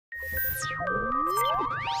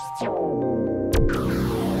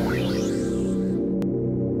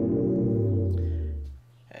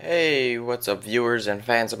Hey, what's up viewers and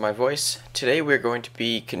fans of my voice? Today we're going to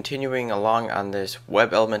be continuing along on this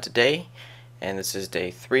web element day, and this is day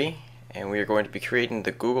 3, and we are going to be creating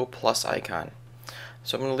the Google Plus icon.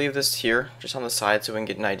 So I'm going to leave this here just on the side so we can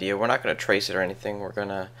get an idea. We're not going to trace it or anything. We're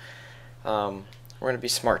going to be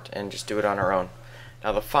smart and just do it on our own.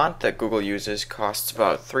 Now the font that Google uses costs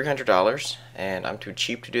about $300, and I'm too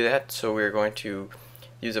cheap to do that, so we're going to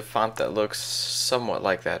use a font that looks somewhat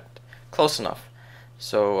like that, close enough.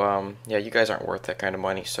 So yeah, you guys aren't worth that kind of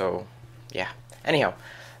money, so yeah. Anyhow,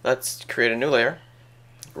 let's create a new layer.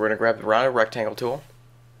 We're going to grab the rounded rectangle tool,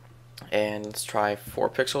 and let's try 4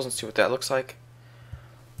 pixels and see what that looks like.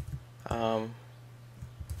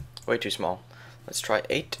 Way too small. Let's try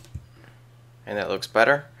 8, and that looks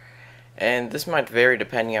better. And this might vary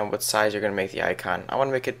depending on what size you're going to make the icon. I want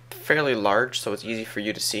to make it fairly large so it's easy for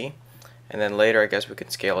you to see, and then later I guess we can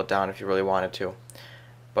scale it down if you really wanted to.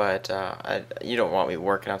 But you don't want me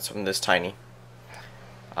working on something this tiny.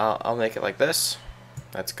 I'll make it like this.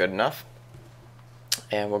 That's good enough.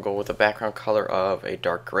 And we'll go with a background color of a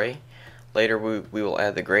dark gray. Later we will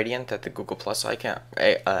add the gradient that the Google Plus icon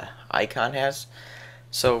has.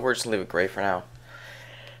 So we're just going to leave it gray for now.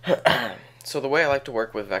 So the way I like to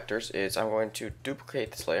work with vectors is I'm going to duplicate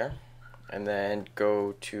this layer and then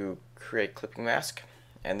go to create clipping mask,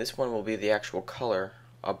 and this one will be the actual color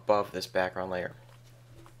above this background layer.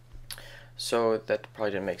 So that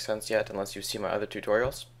probably didn't make sense yet unless you see my other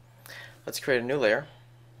tutorials. Let's create a new layer,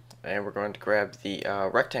 and we're going to grab the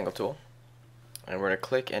rectangle tool, and we're going to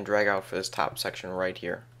click and drag out for this top section right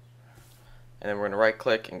here. And then we're going to right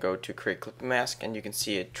click and go to create clipping mask, and you can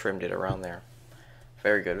see it trimmed it around there.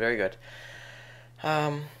 Very good, very good.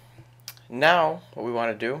 Now what we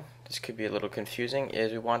want to do, this could be a little confusing,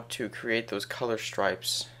 is we want to create those color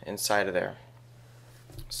stripes inside of there.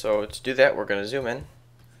 So to do that, we're going to zoom in,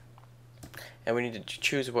 and we need to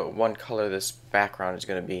choose what one color this background is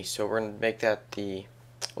going to be. So we're going to make that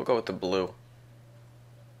we'll go with the blue.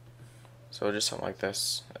 So just something like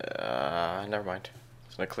this. Never mind. I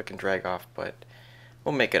was going to click and drag off, but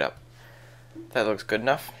we'll make it up. That looks good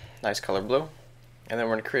enough. Nice color blue. And then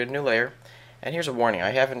we're going to create a new layer. And here's a warning.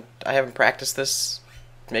 I haven't practiced this,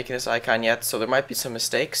 making this icon yet, so there might be some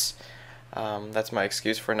mistakes. That's my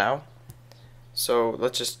excuse for now. So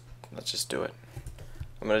let's just do it.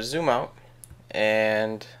 I'm going to zoom out,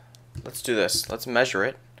 and let's do this. Let's measure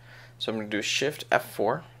it. So I'm going to do Shift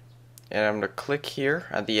F4, and I'm going to click here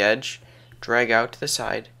at the edge, drag out to the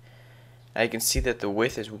side, and you can see that the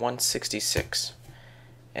width is 166.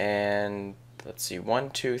 And let's see,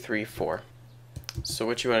 1, 2, 3, 4. So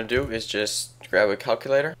what you want to do is just grab a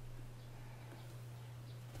calculator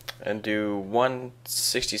and do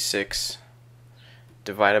 166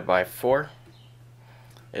 divided by 4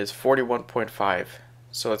 is 41.5.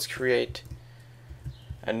 So let's create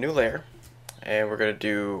a new layer, and we're going to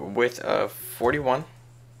do width of 41,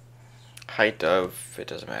 height of, it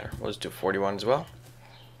doesn't matter, we'll just do 41 as well.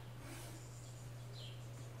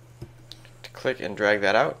 Click and drag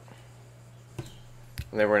that out,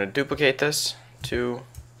 and then we're going to duplicate this. 2,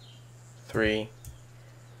 3,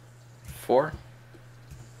 4.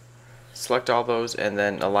 Select all those and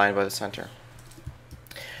then align by the center.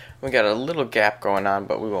 We got a little gap going on,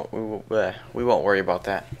 but we won't worry about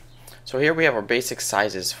that. So here we have our basic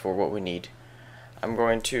sizes for what we need. I'm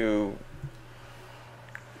going to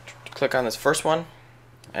click on this first one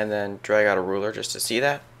and then drag out a ruler just to see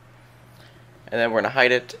that. And then we're going to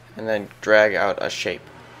hide it and then drag out a shape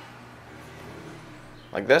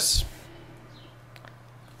like this.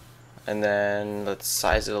 And then let's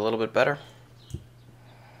size it a little bit better.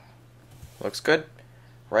 Looks good.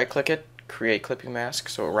 Right click it, create clipping mask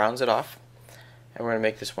so it rounds it off. And we're going to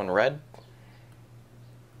make this one red.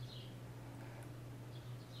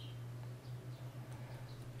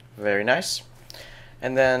 Very nice.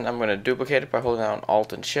 And then I'm going to duplicate it by holding down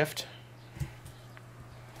Alt and Shift.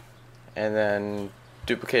 And then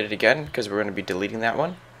duplicate it again because we're going to be deleting that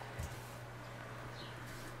one.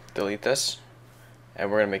 Delete this. And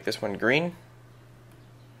we're going to make this one green.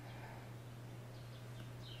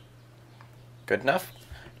 Good enough.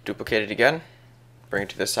 Duplicate it again, bring it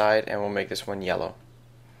to the side, and we'll make this one yellow.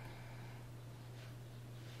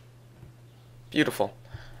 Beautiful.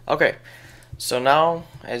 Okay, so now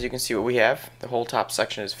as you can see what we have, the whole top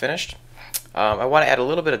section is finished. I want to add a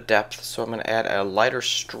little bit of depth, so I'm going to add a lighter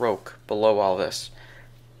stroke below all this.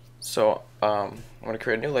 So I'm going to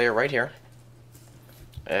create a new layer right here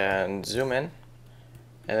and zoom in,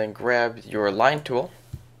 and then grab your line tool,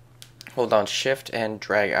 hold down Shift and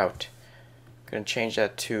drag out. I'm going to change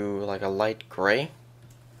that to like a light gray.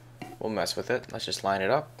 we'll mess with it. Let's just line it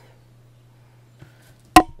up,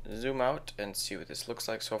 zoom out, and see what this looks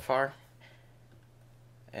like so far.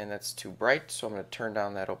 And that's too bright, so I'm going to turn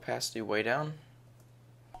down that opacity way down.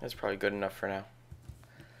 That's probably good enough for now.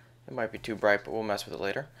 It might be too bright, but we'll mess with it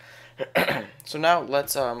later. So now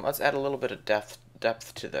let's add a little bit of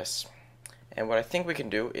depth to this. And what I think we can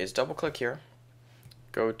do is double click here,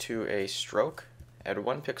 go to a stroke, add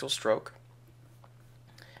 1 pixel stroke,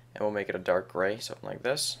 and we'll make it a dark gray, something like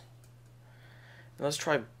this. And let's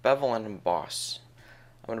try bevel and emboss.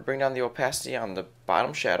 I'm going to bring down the opacity on the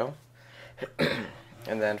bottom shadow.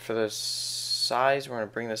 And then for the size, we're going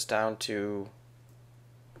to bring this down to,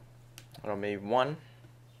 I don't know, maybe 1.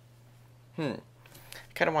 I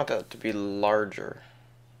kind of want that to be larger.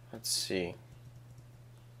 Let's see.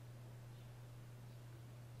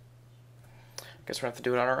 Guess we're going to have to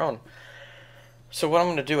do it on our own. So what I'm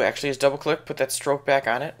going to do actually is double click, put that stroke back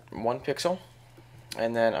on it, 1 pixel,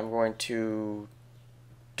 and then I'm going to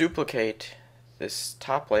duplicate this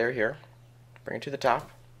top layer here, bring it to the top,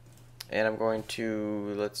 and I'm going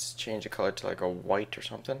to, let's change the color to like a white or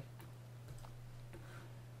something.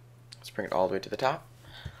 Let's bring it all the way to the top.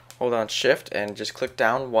 Hold on Shift and just click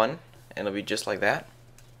down 1, and it'll be just like that.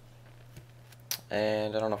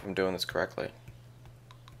 And I don't know if I'm doing this correctly.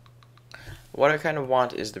 What I kind of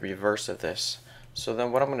want is the reverse of this. So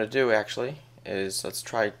then what I'm going to do actually is, let's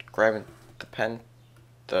try grabbing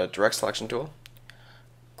the direct selection tool.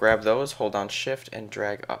 Grab those, hold down Shift, and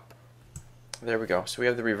drag up. There we go. So we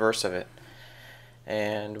have the reverse of it.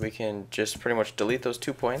 And we can just pretty much delete those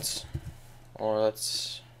 2 points. Or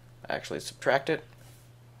let's actually subtract it,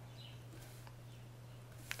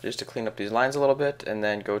 just to clean up these lines a little bit, and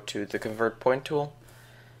then go to the Convert Point tool.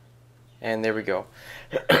 And there we go.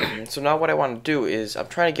 So now what I want to do is, I'm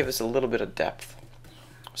trying to give this a little bit of depth.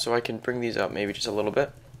 So I can bring these up maybe just a little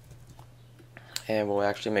bit. And we'll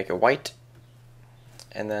actually make it white.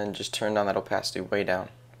 And then just turn down that opacity way down.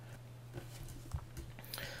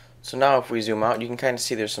 So now if we zoom out, you can kind of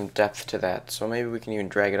see there's some depth to that. So maybe we can even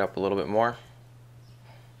drag it up a little bit more.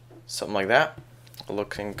 Something like that.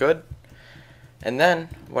 Looking good. And then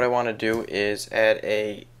what I want to do is add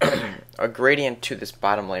a gradient to this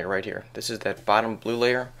bottom layer right here. This is that bottom blue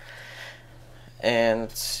layer. And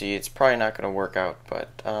let's see, it's probably not going to work out, but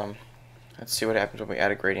let's see what happens when we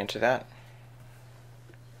add a gradient to that.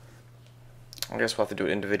 I guess we'll have to do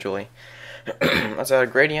it individually. Let's add a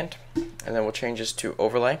gradient, and then we'll change this to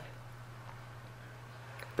overlay.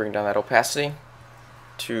 Bring down that opacity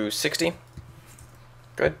to 60.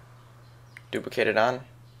 Good. Duplicate it on.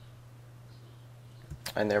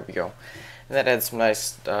 And there we go. And that adds some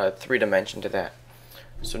nice 3-dimension to that.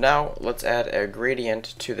 So now let's add a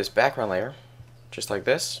gradient to this background layer, just like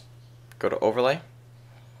this. Go to overlay,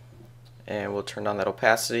 and we'll turn down that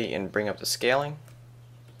opacity and bring up the scaling.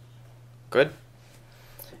 Good.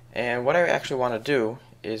 And what I actually want to do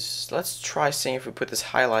is, let's try seeing if we put this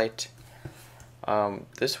highlight,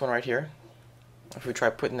 this one right here, if we try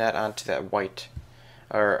putting that onto that white,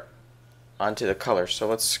 or onto the color. So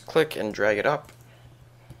let's click and drag it up.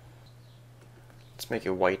 Let's make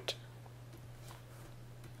it white.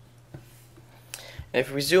 And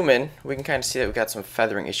if we zoom in, we can kind of see that we've got some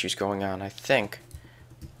feathering issues going on, I think.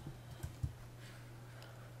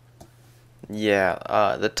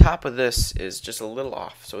 Yeah, the top of this is just a little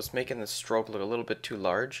off, so it's making the stroke look a little bit too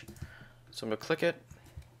large. So I'm going to click it,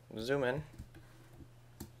 zoom in.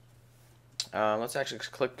 Let's actually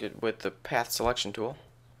click it with the path selection tool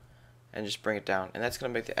and just bring it down. And that's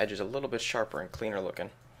going to make the edges a little bit sharper and cleaner looking.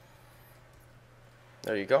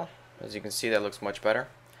 There you go. As you can see, that looks much better.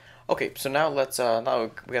 Okay, so now let's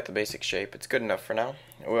now we got the basic shape. It's good enough for now.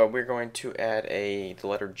 Well, we're going to add the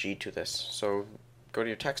letter G to this. So go to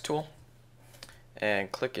your text tool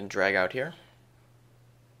and click and drag out here.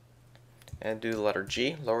 And do the letter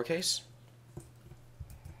G, lowercase.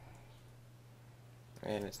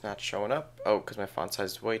 And it's not showing up. Oh, because my font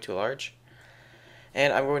size is way too large.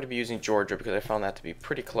 And I'm going to be using Georgia because I found that to be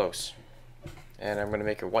pretty close. And I'm going to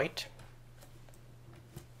make it white.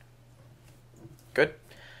 Good.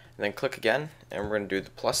 And then click again, and we're going to do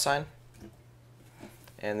the plus sign.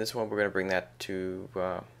 And this one we're going to bring that to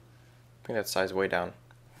bring that size way down.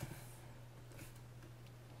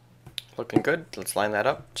 Looking good. Let's line that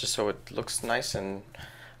up just so it looks nice and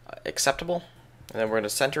acceptable. And then we're going to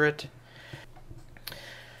center it.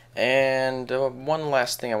 And one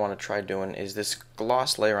last thing I want to try doing is this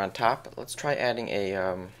gloss layer on top. Let's try adding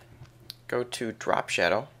a go to drop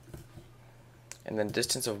shadow, and then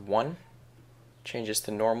distance of 1. Change this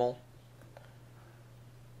to normal.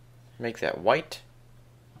 Make that white,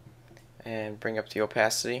 and bring up the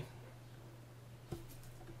opacity,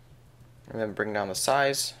 and then bring down the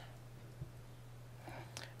size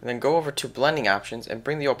And then go over to blending options and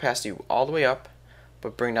bring the opacity all the way up,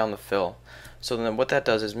 but bring down the fill. So then what that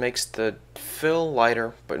does is makes the fill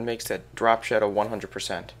lighter, but makes that drop shadow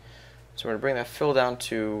 100%. So we're going to bring that fill down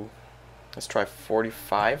to, let's try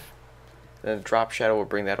 45. Then the drop shadow will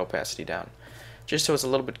bring that opacity down, just so it's a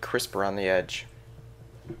little bit crisper on the edge.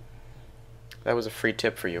 That was a free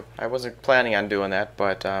tip for you. I wasn't planning on doing that,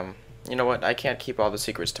 but you know what? I can't keep all the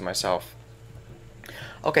secrets to myself.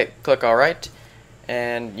 Okay, click Alright,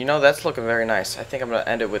 and you know that's looking very nice. I think I'm going to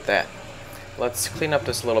end it with that. Let's clean up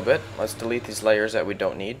this a little bit. Let's delete these layers that we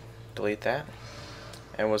don't need. Delete that.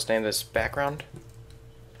 And we'll name this background.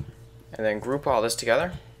 And then group all this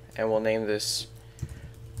together, and we'll name this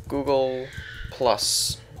Google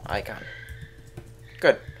Plus icon.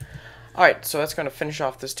 Good. Alright, so that's going to finish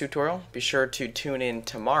off this tutorial. Be sure to tune in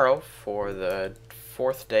tomorrow for the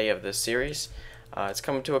 4th day of this series. It's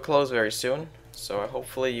coming to a close very soon, so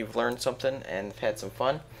hopefully you've learned something and had some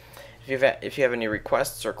fun. If you have any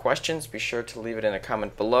requests or questions, be sure to leave it in a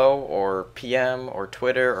comment below, or PM, or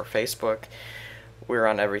Twitter, or Facebook. We're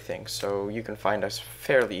on everything, so you can find us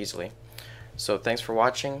fairly easily. So thanks for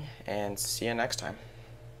watching, and see you next time.